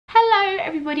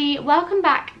everybody, welcome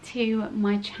back to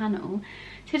my channel.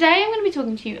 Today I'm going to be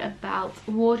talking to you about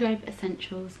wardrobe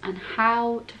essentials and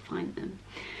how to find them.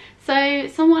 So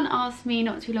someone asked me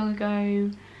not too long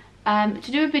ago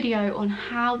to do a video on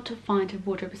how to find a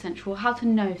wardrobe essential, or how to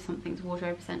know if something's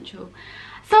wardrobe essential.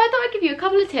 So I thought I'd give you a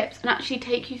couple of tips and actually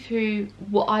take you through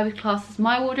what I would class as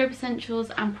my wardrobe essentials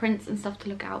and prints and stuff to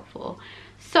look out for.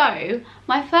 So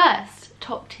my first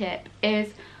top tip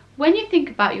is, when you think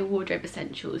about your wardrobe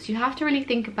essentials, you have to really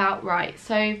think about, right,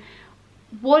 so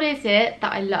what is it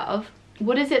that I love?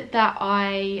 What is it that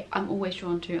I'm always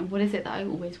drawn to? And what is it that I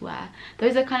always wear?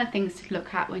 Those are kind of things to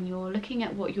look at when you're looking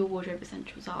at what your wardrobe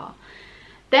essentials are.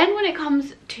 Then when it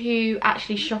comes to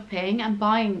actually shopping and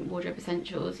buying wardrobe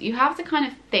essentials, you have to kind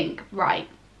of think, right,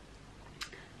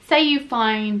 say you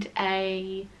find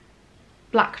a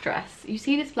black dress. You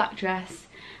see this black dress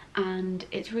and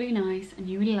it's really nice and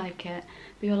you really like it,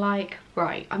 but you're like,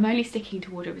 right, I'm only sticking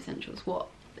to wardrobe essentials. What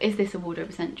is this a wardrobe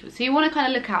essential? So you want to kind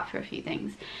of look out for a few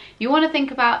things. You want to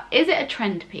think about, is it a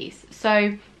trend piece?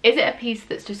 So is it a piece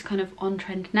that's just kind of on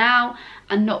trend now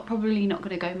and probably not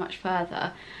going to go much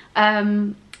further?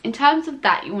 In terms of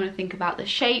that, you want to think about the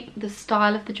shape, the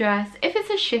style of the dress. If it's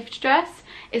a shift dress,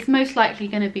 it's most likely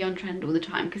going to be on trend all the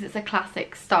time because it's a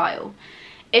classic style.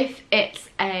 If it's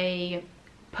a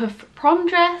puff prom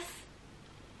dress,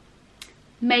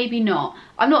 maybe not.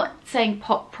 I'm not saying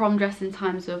prom dress in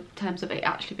terms of it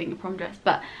actually being a prom dress,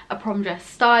 but a prom dress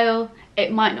style,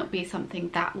 it might not be something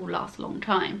that will last a long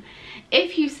time.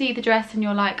 If you see the dress and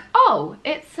you're like, oh,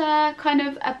 it's a kind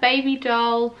of a baby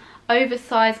doll,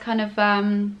 oversized kind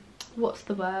of, what's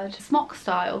the word? Smock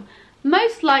style.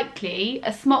 Most likely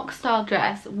a smock style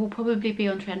dress will probably be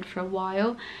on trend for a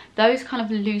while. Those kind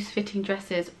of loose fitting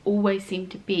dresses always seem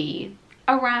to be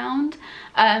around.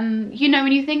 You know,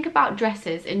 when you think about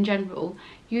dresses in general,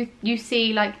 you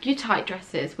see like your tight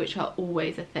dresses, which are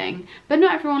always a thing, but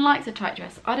not everyone likes a tight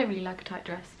dress. I don't really like a tight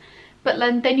dress. But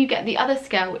then you get the other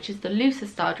scale, which is the looser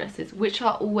style dresses, which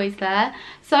are always there.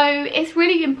 So it's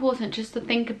really important just to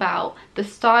think about the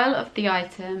style of the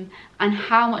item and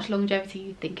how much longevity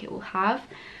you think it will have.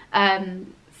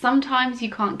 Sometimes you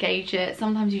can't gauge it,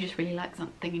 sometimes you just really like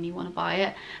something and you want to buy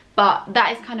it, but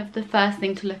that is kind of the first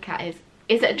thing to look at,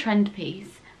 is it a trend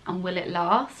piece and will it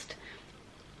last?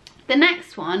 The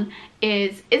next one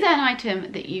is it an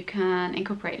item that you can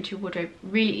incorporate into your wardrobe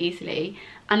really easily,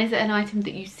 and is it an item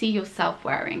that you see yourself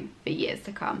wearing for years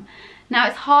to come? Now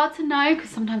it's hard to know because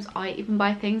sometimes I even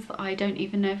buy things that I don't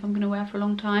even know if I'm going to wear for a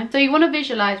long time. So you want to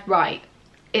visualize, right,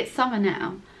 it's summer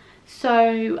now,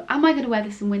 so am I going to wear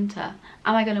this in winter?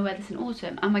 Am I going to wear this in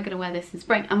autumn? Am I going to wear this in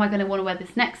spring? Am I going to want to wear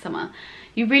this next summer?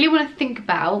 You really want to think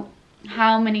about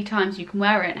how many times you can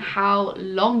wear it and how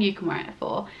long you can wear it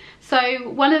for. So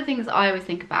one of the things I always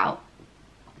think about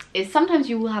is sometimes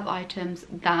you will have items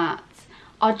that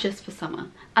are just for summer,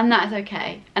 and that is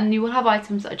okay, and you will have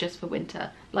items that are just for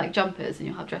winter, like jumpers, and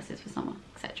you'll have dresses for summer,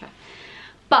 etc.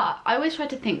 But I always try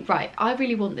to think, right, I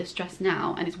really want this dress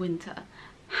now and it's winter.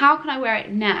 How can I wear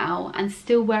it now and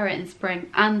still wear it in spring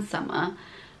and summer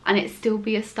and it still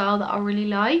be a style that I really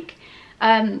like?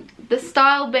 The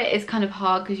style bit is kind of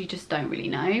hard because you just don't really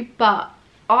know, but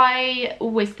I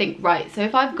always think, right, so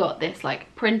if I've got this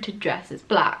like printed dress, it's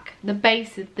black, the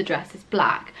base of the dress is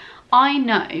black, I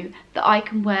know that I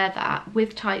can wear that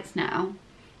with tights now,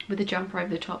 with a jumper over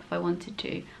the top if I wanted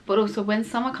to, but also when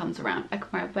summer comes around I can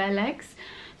wear bare legs.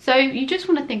 So you just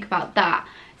want to think about that.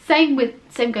 Same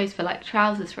goes for like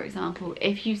trousers, for example.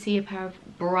 If you see a pair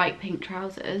of bright pink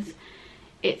trousers,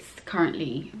 it's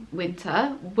currently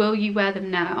winter, will you wear them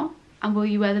now and will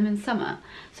you wear them in summer?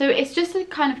 So it's just a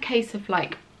kind of case of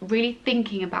like really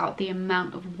thinking about the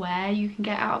amount of wear you can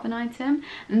get out of an item,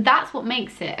 and that's what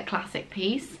makes it a classic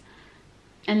piece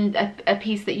and a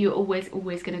piece that you're always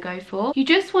going to go for. You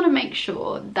just want to make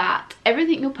sure that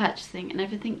everything you're purchasing and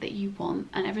everything that you want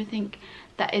and everything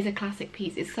that is a classic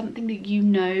piece is something that you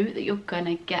know that you're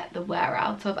gonna get the wear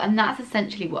out of, and that's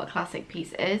essentially what a classic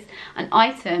piece is. An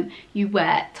item you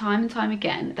wear time and time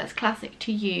again that's classic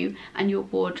to you and your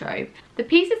wardrobe. The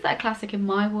pieces that are classic in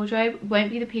my wardrobe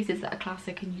won't be the pieces that are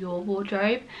classic in your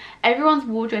wardrobe. Everyone's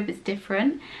wardrobe is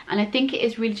different, and I think it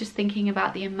is really just thinking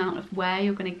about the amount of wear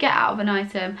you're going to get out of an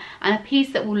item and a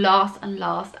piece that will last and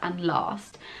last and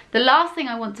last. The last thing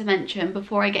I want to mention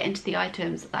before I get into the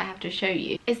items that I have to show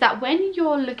you is that when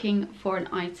you're looking for an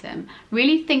item,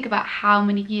 really think about how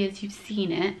many years you've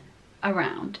seen it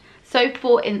around. So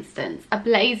for instance, a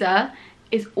blazer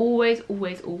is always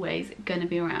going to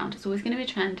be around. It's always going to be a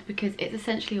trend because it's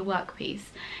essentially a work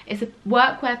piece. It's a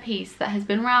workwear piece that has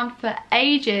been around for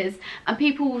ages, and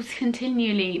people will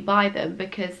continually buy them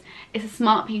because it's a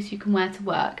smart piece you can wear to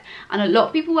work. And a lot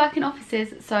of people work in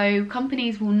offices, so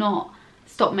companies will not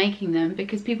stop making them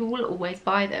because people will always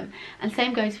buy them. And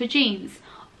same goes for jeans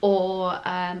or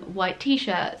white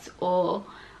t-shirts or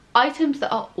items that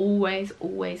are always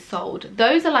sold.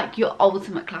 Those are like your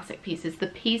ultimate classic pieces, the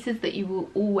pieces that you will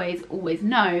always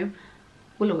know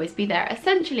will always be there.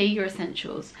 Essentially your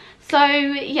essentials. So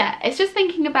yeah, it's just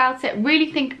thinking about it.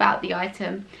 Really think about the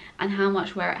item and how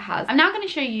much wear it has. I'm now going to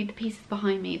show you the pieces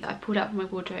behind me that I've pulled out from my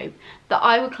wardrobe that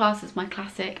I would class as my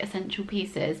classic essential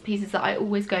pieces, pieces that I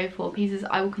always go for, pieces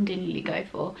I will continually go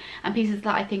for, and pieces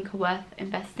that I think are worth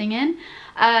investing in.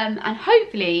 And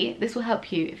hopefully this will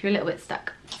help you if you're a little bit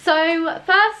stuck. So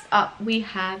first up we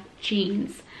have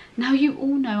jeans. Now you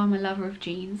all know I'm a lover of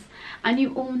jeans, and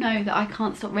you all know that I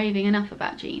can't stop raving enough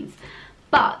about jeans,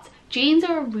 but jeans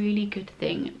are a really good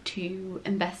thing to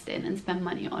invest in and spend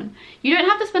money on. You don't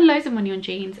have to spend loads of money on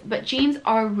jeans, but jeans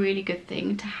are a really good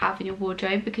thing to have in your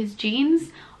wardrobe because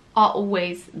jeans are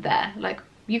always there. Like,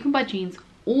 you can buy jeans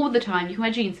all the time. You can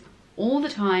wear jeans all the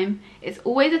time. It's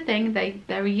always a thing.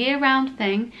 They're a year-round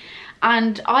thing,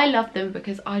 and I love them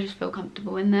because I just feel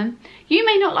comfortable in them. You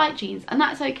may not like jeans, and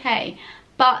that's okay.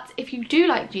 But if you do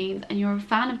like jeans and you're a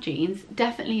fan of jeans,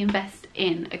 definitely invest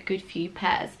in a good few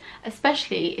pairs,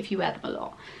 especially if you wear them a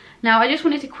lot. Now, I just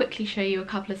wanted to quickly show you a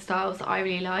couple of styles that I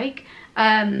really like.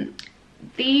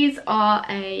 These are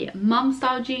a mum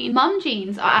style jean. Mum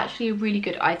jeans are actually a really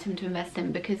good item to invest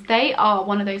in because they are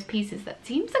one of those pieces that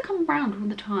seems to come around all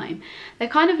the time. They're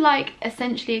kind of like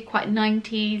essentially quite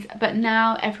 90s, but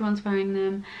now everyone's wearing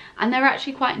them, and they're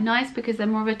actually quite nice because they're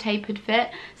more of a tapered fit.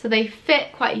 So they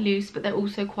fit quite loose, but they're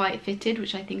also quite fitted,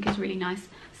 which I think is really nice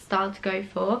style to go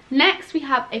for. Next we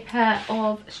have a pair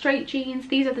of straight jeans.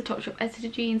 These are the Topshop Editor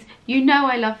jeans. You know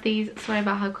I love these. Sorry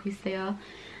about how creased they are.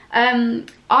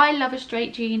 I love a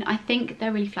straight jean. I think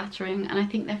they're really flattering, and I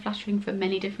think they're flattering for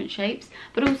many different shapes,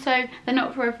 but also they're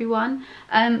not for everyone.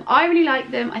 I really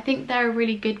like them. I think they're a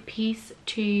really good piece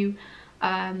to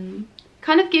kind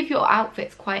of give your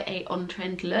outfits quite a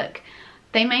on-trend look.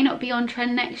 They may not be on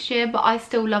trend next year, but I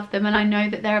still love them, and I know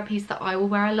that they're a piece that I will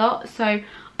wear a lot, so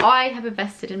I have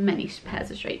invested in many pairs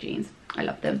of straight jeans. I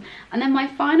love them. And then my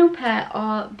final pair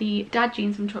are the dad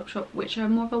jeans from Topshop, which are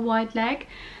more of a wide leg.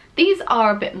 These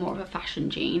are a bit more of a fashion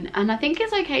jean, and I think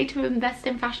it's okay to invest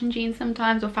in fashion jeans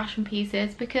sometimes, or fashion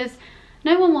pieces, because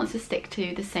no one wants to stick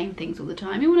to the same things all the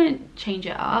time. You want to change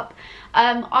it up.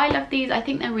 I love these. I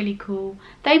think they're really cool.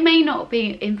 They may not be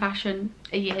in fashion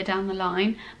a year down the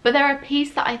line, but they're a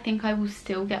piece that I think I will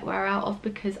still get wear out of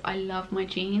because I love my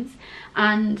jeans.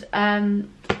 And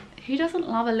who doesn't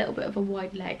love a little bit of a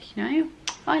wide leg, you know?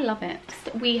 I love it.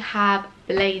 We have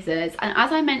blazers, and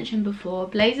as I mentioned before,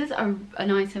 blazers are an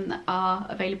item that are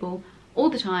available all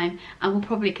the time and will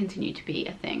probably continue to be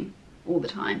a thing all the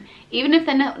time. Even if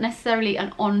they're not necessarily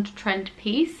an on-trend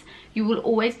piece, you will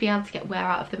always be able to get wear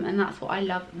out of them, and that's what I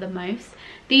love the most.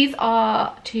 These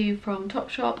are two from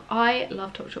Topshop. I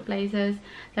love Topshop blazers.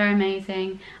 They're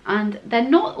amazing, and they're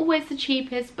not always the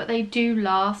cheapest, but they do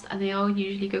last, and they are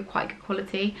usually quite good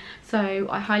quality, so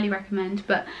I highly recommend.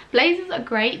 But blazers are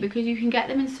great because you can get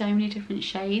them in so many different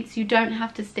shades. You don't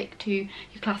have to stick to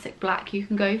your classic black. You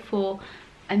can go for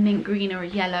a mint green or a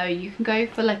yellow. You can go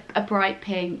for like a bright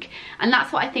pink, and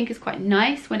that's what I think is quite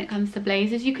nice when it comes to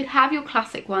blazers. You could have your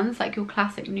classic ones, like your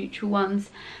classic neutral ones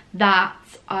that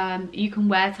you can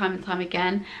wear time and time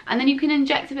again, and then you can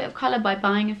inject a bit of colour by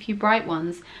buying a few bright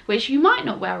ones, which you might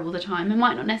not wear all the time. It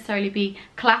might not necessarily be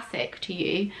classic to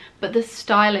you, but the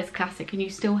style is classic, and you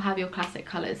still have your classic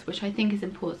colours, which I think is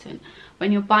important.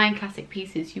 When you're buying classic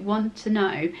pieces, you want to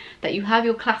know that you have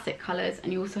your classic colours,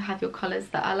 and you also have your colours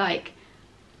that are like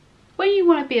when you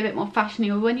want to be a bit more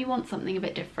fashionable, or when you want something a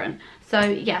bit different. So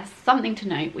yes, something to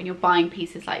note when you're buying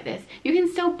pieces like this. You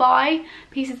can still buy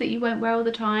pieces that you won't wear all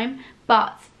the time,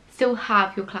 but still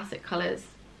have your classic colours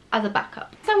as a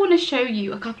backup. So I want to show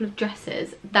you a couple of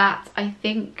dresses that I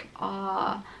think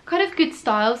are kind of good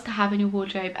styles to have in your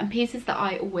wardrobe, and pieces that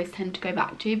I always tend to go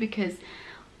back to because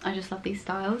I just love these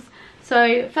styles.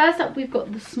 So first up we've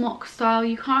got the smock style.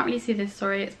 You can't really see this,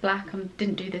 sorry, it's black. I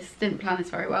didn't plan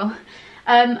this very well.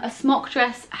 The smock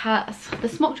dress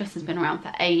has been around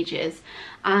for ages,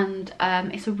 and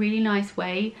it's a really nice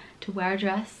way to wear a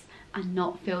dress and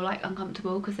not feel like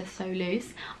uncomfortable because they're so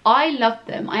loose. I love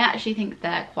them. I actually think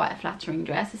they're quite a flattering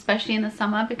dress, especially in the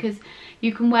summer, because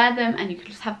you can wear them and you can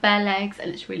just have bare legs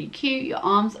and it's really cute. Your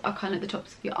arms are kind of, the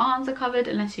tops of your arms are covered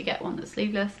unless you get one that's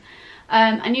sleeveless.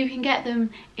 And you can get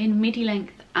them in midi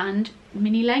length and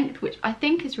mini length, which I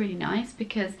think is really nice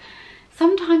because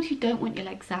sometimes you don't want your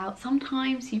legs out.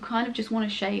 Sometimes you kind of just want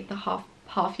to shave the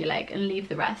half your leg and leave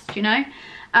the rest, you know.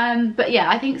 But yeah,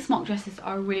 I think smock dresses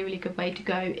are a really good way to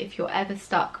go if you're ever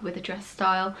stuck with a dress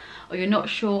style, or you're not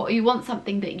sure, or you want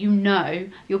something that you know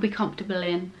you'll be comfortable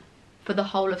in for the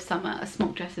whole of summer. A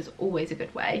smock dress is always a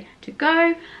good way to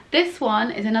go. This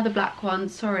one is another black one,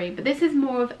 sorry, but this is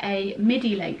more of a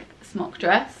midi length smock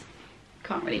dress.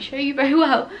 Can't really show you very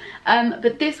well,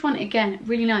 but this one again,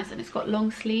 really nice, and it's got long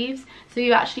sleeves, so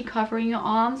you're actually covering your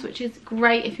arms, which is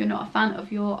great if you're not a fan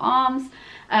of your arms.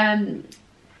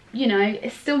 You know,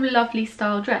 it's still a lovely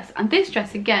style dress. And this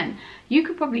dress, again, you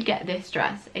could probably get this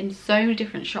dress in so many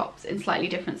different shops in slightly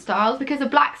different styles, because a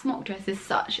black smock dress is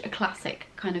such a classic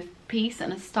kind of piece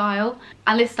and a style,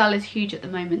 and this style is huge at the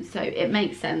moment, so it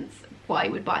makes sense why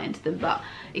you would buy into them. But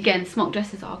again, smock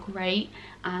dresses are great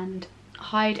and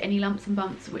hide any lumps and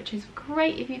bumps, which is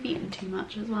great if you've eaten too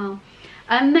much as well.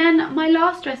 And then my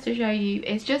last dress to show you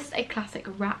is just a classic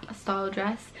wrap style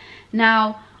dress.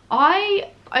 Now,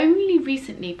 I only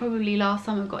recently, probably last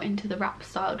summer, got into the wrap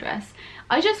style dress.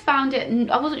 I just found it,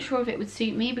 and I wasn't sure if it would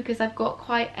suit me because I've got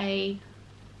quite a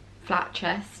flat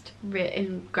chest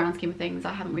in grand scheme of things.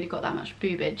 I haven't really got that much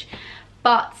boobage,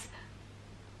 but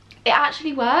it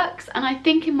actually works. And I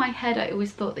think in my head I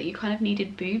always thought that you kind of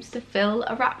needed boobs to fill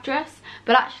a wrap dress,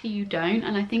 but actually you don't.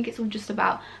 And I think it's all just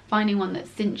about finding one that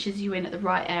cinches you in at the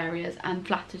right areas and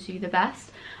flatters you the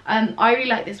best. I really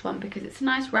like this one because it's a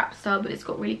nice wrap style, but it's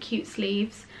got really cute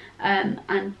sleeves, and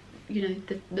you know,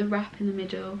 the wrap in the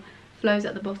middle flows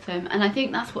at the bottom, and I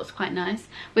think that's what's quite nice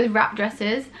with wrap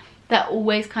dresses. They're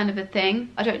always kind of a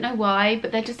thing. I don't know why,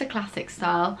 but they're just a classic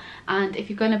style, and if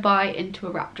you're going to buy into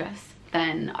a wrap dress,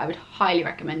 then I would highly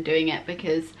recommend doing it,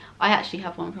 because I actually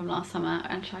have one from last summer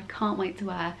and I can't wait to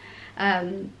wear,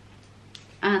 and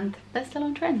they're still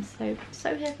on trend, so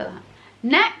here for that.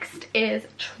 Next is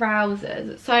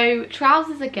trousers. So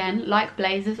trousers, again, like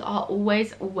blazers, are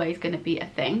always going to be a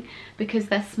thing because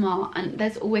they're smart, and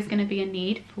there's always going to be a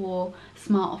need for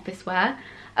smart office wear.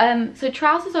 So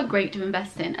trousers are great to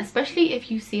invest in, especially if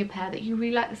you see a pair that you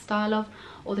really like the style of,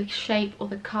 or the shape or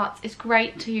the cuts. It's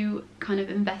great to kind of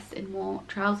invest in more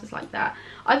trousers like that.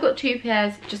 I've got two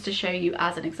pairs just to show you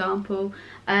as an example.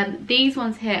 These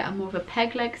ones here are more of a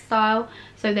peg leg style,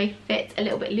 so they fit a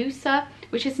little bit looser,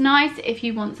 which is nice if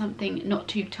you want something not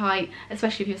too tight,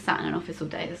 especially if you're sat in an office all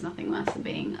day. There's nothing worse than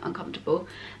being uncomfortable.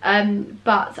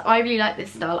 But I really like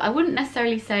this style. I wouldn't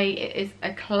necessarily say it is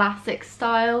a classic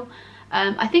style.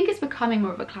 I think it's becoming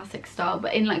more of a classic style,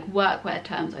 but in like workwear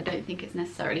terms, I don't think it's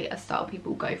necessarily a style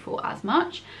people go for as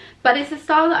much. But it's a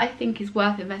style that I think is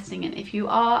worth investing in if you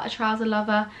are a trouser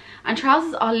lover, and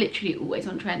trousers are literally always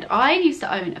on trend. I used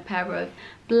to own a pair of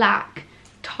black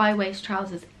tie waist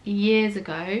trousers years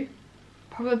ago,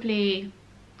 probably,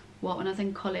 what, when I was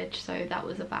in college, so that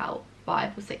was about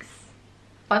 5 or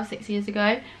 6 years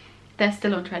ago. They're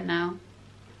still on trend now.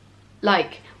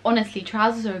 Like, honestly,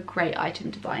 trousers are a great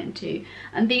item to buy into,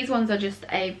 and these ones are just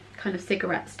a kind of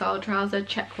cigarette style trouser,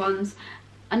 check ones.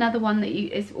 Another one that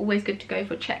is always good to go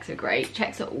for. Checks are great.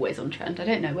 Checks are always on trend. I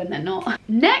don't know when they're not.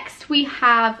 Next we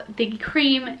have the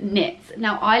cream knits.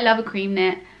 Now, I love a cream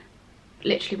knit.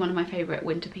 Literally one of my favourite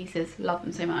winter pieces. Love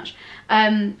them so much.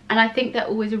 And I think they're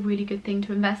always a really good thing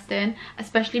to invest in,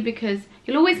 especially because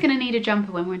you're always going to need a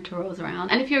jumper when winter rolls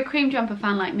around. And if you're a cream jumper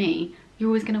fan like me, you're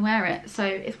always going to wear it, so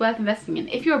it's worth investing in.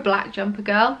 If you're a black jumper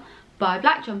girl, buy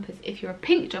black jumpers. If you're a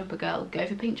pink jumper girl, go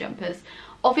for pink jumpers.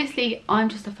 Obviously, I'm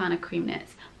just a fan of cream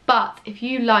knits, but if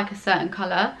you like a certain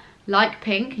colour, like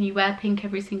pink, and you wear pink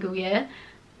every single year,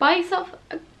 buy yourself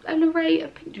an array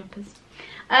of pink jumpers.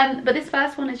 But this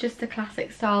first one is just a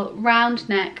classic style, round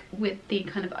neck with the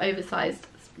kind of oversized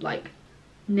like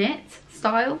knit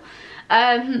style.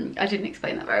 I didn't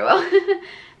explain that very well.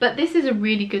 But this is a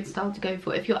really good style to go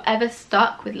for if you're ever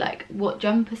stuck with like what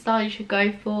jumper style you should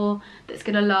go for that's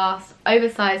gonna last.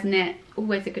 Oversized knit,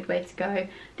 always a good way to go.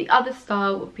 The other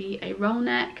style would be a roll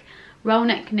neck. Roll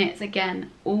neck knits,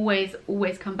 again, always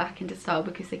come back into style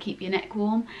because they keep your neck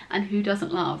warm, and who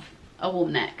doesn't love a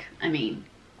warm neck? I mean,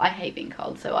 I hate being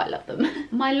cold, so I love them.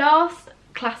 My last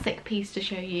classic piece to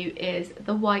show you is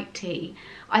the white tee.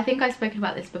 I think I've spoken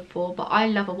about this before, but I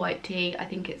love a white tee. I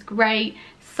think it's great.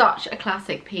 Such a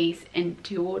classic piece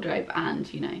into your wardrobe,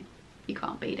 and you know, you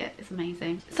can't beat it. It's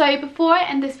amazing. So before I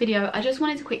end this video, I just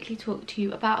wanted to quickly talk to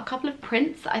you about a couple of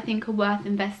prints that I think are worth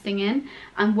investing in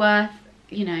and worth,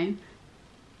 you know,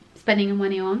 spending your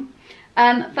money on.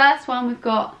 First one, we've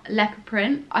got leopard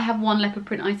print. I have one leopard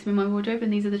print item in my wardrobe,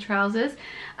 and these are the trousers.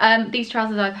 These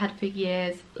trousers I've had for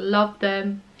years, love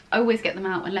them. I always get them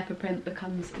out when leopard print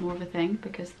becomes more of a thing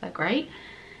because they're great.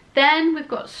 Then we've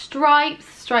got stripes.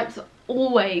 Stripes are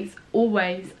always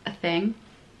a thing.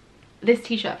 This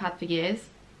t-shirt I've had for years,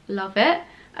 love it.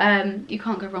 You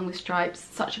can't go wrong with stripes,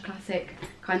 such a classic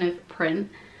kind of print.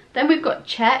 Then we've got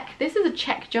check. This is a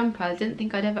check jumper. I didn't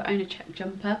think I'd ever own a check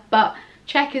jumper, but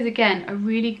check is again a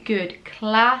really good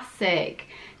classic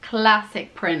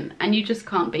print, and you just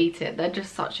can't beat it. They're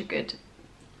just such a good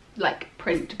like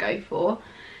print to go for.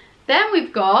 Then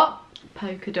we've got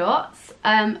polka dots.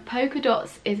 Polka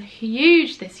dots is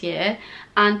huge this year,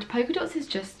 and polka dots is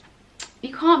just,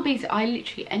 you can't beat it. I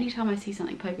literally, anytime I see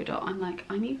something polka dot, I'm like,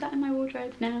 I need that in my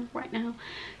wardrobe now, right now.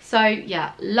 So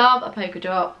yeah, love a polka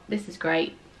dot. This is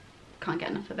great, can't get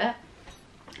enough of it.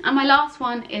 And my last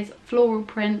one is floral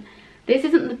print. This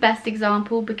isn't the best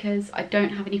example because I don't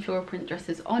have any floral print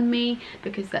dresses on me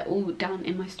because they're all down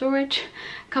in my storage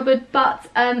cupboard, but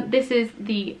this is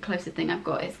the closest thing I've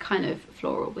got. It's kind of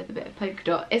floral with a bit of polka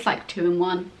dot. It's like 2 in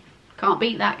 1. Can't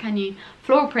beat that, can you?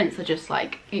 Floral prints are just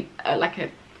like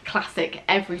a classic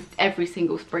every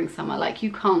single spring summer. Like,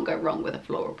 you can't go wrong with a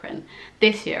floral print.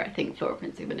 This year I think floral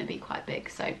prints are going to be quite big,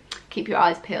 so keep your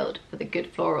eyes peeled for the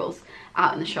good florals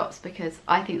out in the shops because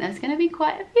I think there's going to be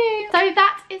quite a few. So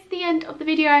that is the end of the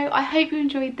video. I hope you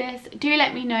enjoyed this. Do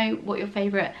let me know what your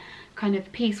favourite kind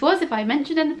of piece was, if I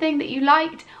mentioned anything that you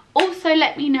liked. Also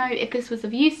let me know if this was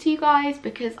of use to you guys,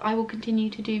 because I will continue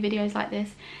to do videos like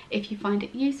this if you find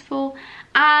it useful.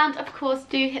 And of course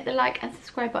do hit the like and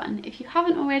subscribe button if you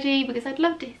haven't already, because I'd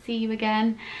love to see you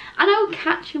again. And I will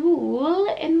catch you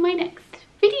all in my next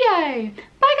video.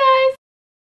 Bye guys!